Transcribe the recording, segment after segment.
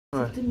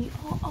Right. To me,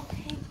 oh,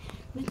 okay,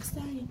 next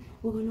time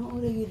we're gonna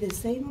order you the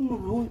same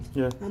amount.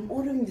 Yeah. I'm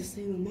ordering the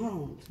same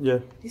amount. Yeah.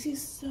 This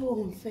is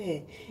so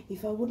unfair.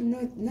 If I would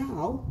know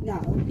now, yeah,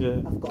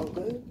 I've got to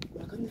go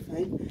back on the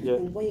phone, yeah,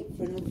 and wait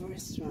for another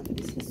restaurant.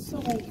 This is so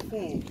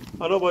unfair.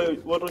 I know,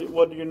 but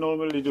what do you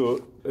normally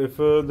do if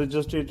the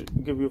Just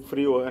Eat give you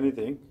free or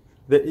anything?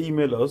 They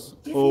email us,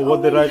 yes, or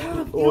what they write,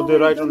 or they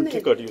write on the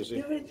ticket. You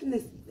see.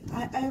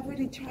 I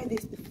already tried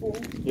this before.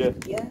 Yeah.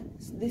 Yeah.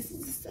 So this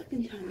is the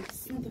second time.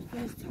 It's not the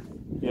first time.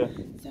 Yeah.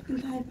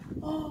 Second time.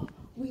 Oh,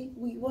 we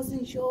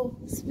wasn't sure.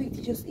 Speak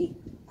to Just Eat.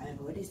 I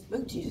already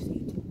spoke to Just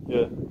Eat.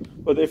 Yeah.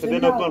 But if they're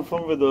not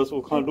confirmed with us,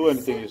 we can't do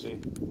anything. You see.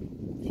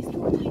 It's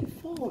not my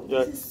fault.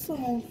 Yeah. This is so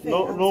unfair.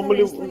 No,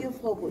 normally, sorry, it's not your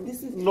fault, but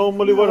this is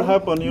normally what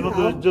happened. You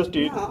know, Just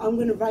Eat. Now I'm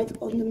gonna write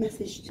on the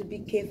message to be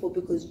careful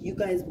because you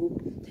guys will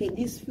take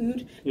this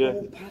food, yeah,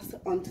 and will pass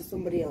it on to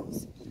somebody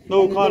else.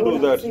 No, we can't do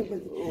that.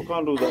 We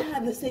can't do that. I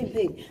had the same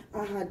thing.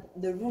 I had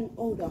the wrong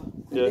order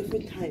at a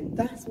different time.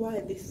 That's why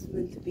this is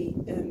meant to be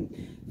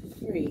for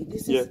free.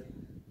 This is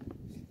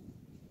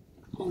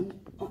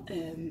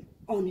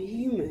on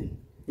human.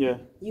 Yeah.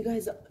 You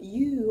guys,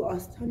 you are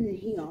standing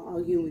here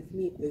arguing with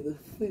me over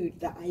food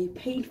that I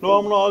paid for. No,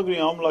 I'm not arguing.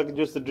 I'm like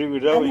just a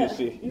driver, you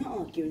see. Not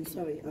arguing.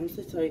 Sorry, I'm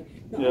so sorry.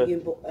 Not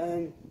arguing, but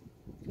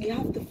you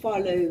have to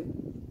follow.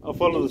 I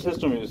follow the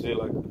system, you see,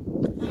 like.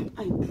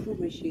 I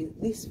promise you,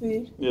 this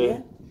food,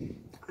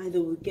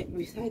 either will get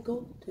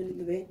recycled, turn in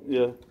the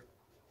bin,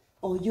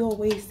 or you're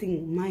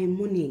wasting my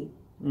money.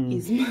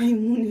 It's my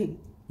money.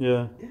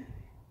 Yeah.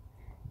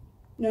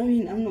 No, I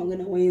mean, I'm not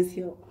gonna waste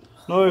your.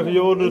 No, if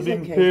your order is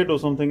being paid or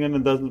something, and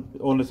it doesn't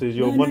honestly is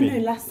your money. No,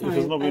 last time if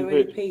it's not being I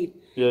already paid.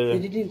 They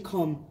didn't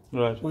come.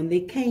 Right. When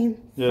they came,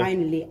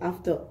 finally,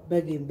 after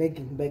begging, they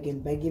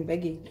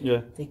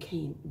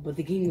came, but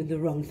they came with the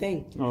wrong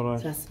thing. All right.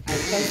 So I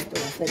pressed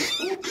them. I said,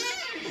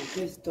 I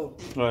pressed them.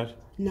 Right.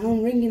 Now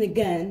I'm ringing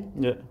again.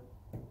 Yeah.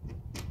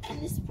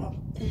 And it's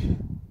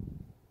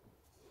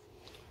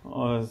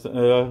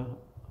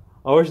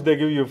I wish they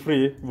give you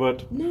free,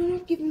 but no,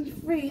 not giving you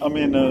free. I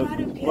mean,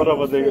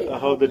 whatever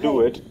how they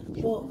do it.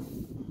 But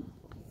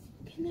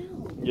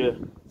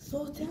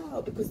sort it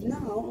out, because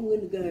now I'm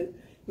going to go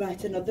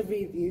write another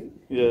review.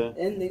 Yeah.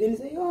 And they're going to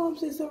say, oh, I'm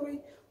so sorry.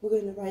 We're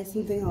going to write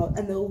something out,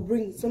 and they'll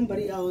bring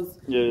somebody else.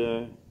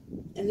 Yeah.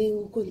 And they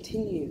will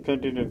continue.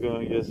 Continue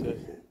going, yes.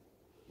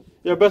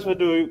 Yeah, best way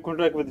to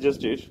contact with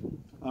Just Eat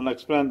and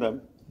explain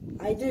them.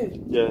 I do.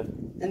 Yeah.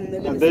 And then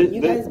they're going to say,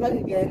 you guys back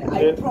again.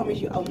 I promise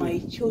you, on my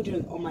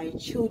children's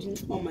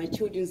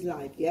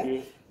life,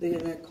 they're going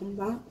to come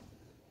back,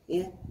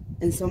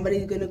 and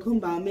somebody's going to come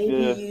back,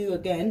 maybe you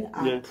again.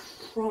 I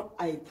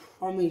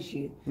promise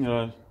you.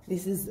 Right.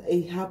 This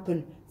it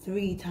happened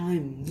 3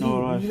 times.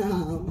 All right.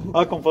 No.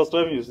 I come first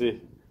time, you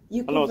see.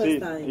 You come first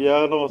time. Yeah,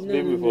 I know what's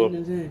been before.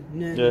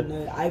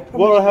 No. I promise.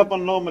 What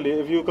happened normally,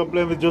 if you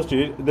complain with Just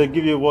Eat, they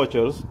give you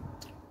vouchers.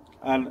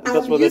 And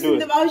that's what they do. I'm using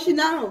the voucher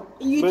now.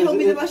 You told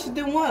me the voucher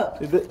didn't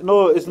work.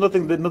 No, it's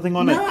nothing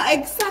on it. No,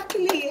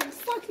 exactly.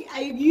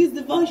 I use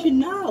the voucher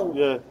now.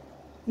 Yeah.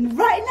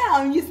 Right now,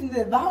 I'm using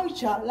the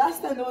voucher.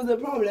 Last time there was a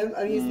problem,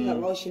 I'm using that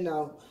voucher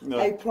now.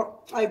 Yeah.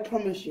 I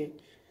promise you.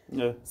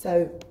 Yeah.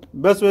 So.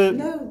 Best way.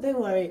 No, don't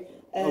worry.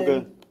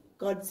 Okay.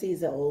 God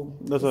sees it all.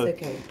 That's it's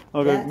okay.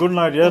 Okay. Yeah? Good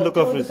night. Yeah. Look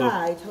after yourself.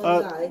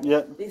 Tell the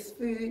guy, this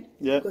food.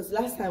 Yeah. Because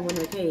last time when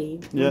I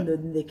came,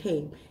 when they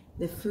came.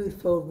 The food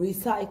for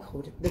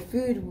recycled. The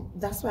food,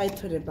 that's why I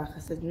turned it back. I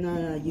said,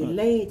 no, you're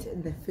late,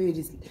 and the food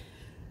is.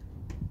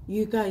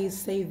 You guys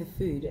save the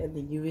food and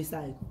then you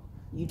recycle.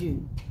 You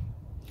do.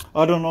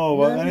 I don't know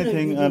about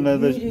anything, and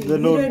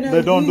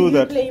they don't do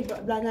that.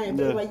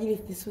 But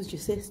if this was your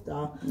sister,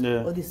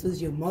 or this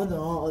was your mother,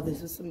 or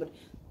this was somebody,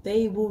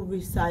 they will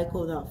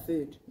recycle that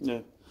food.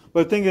 Yeah.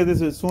 But the thing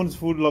is, as soon as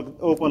food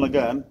open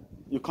again,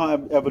 you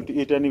can't be able to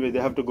eat anyway. They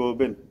have to go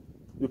bin.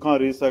 You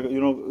can't recycle.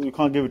 You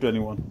can't give it to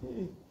anyone.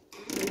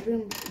 They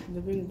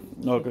bring.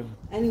 Okay.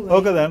 Anyway.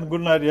 Okay then.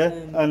 Good night,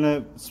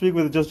 and speak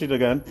with Just Eat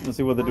again and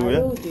see what they do. I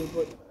will do,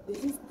 but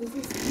this is.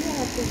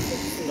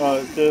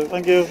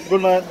 Thank you.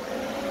 Good night.